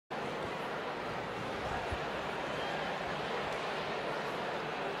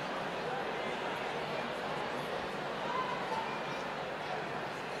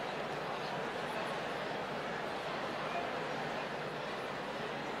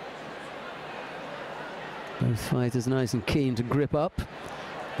Both fighters nice and keen to grip up.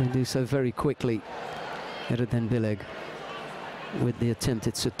 They do so very quickly. Erdenebileg with the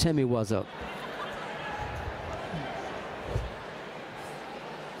attempted Sutemi waza.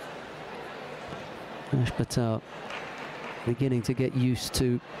 Enkhbat beginning to get used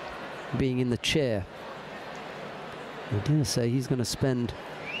to being in the chair. I dare say he's going to spend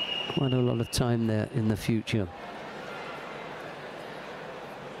quite a lot of time there in the future.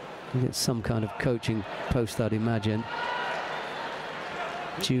 He'll get some kind of coaching post, I'd imagine.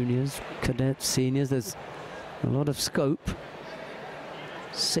 Juniors, cadets, seniors, there's a lot of scope.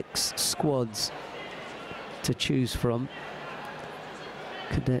 6 squads to choose from.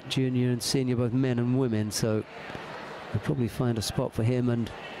 Cadet, junior and senior, both men and women, so they'll probably find a spot for him and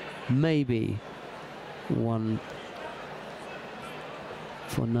maybe one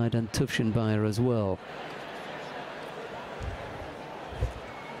for Naidan Tufshinbayer as well.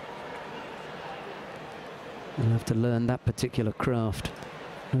 They'll have to learn that particular craft.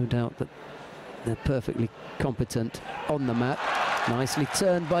 No doubt that they're perfectly competent on the mat. Nicely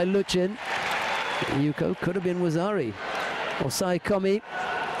turned by Luchyn. Yuko could have been Wazari or Saikomi.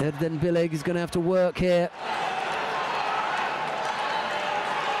 Erdenebileg is going to have to work here.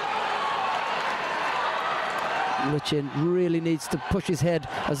 Luchyn really needs to push his head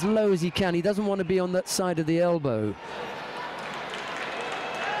as low as he can. He doesn't want to be on that side of the elbow.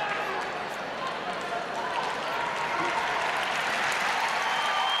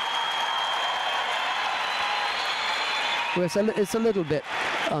 Well, it's a little bit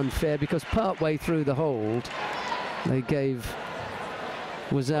unfair because part-way through the hold they gave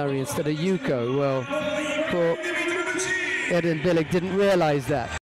Wazari instead of Yuko. Well, poor Erdenebileg didn't realise that.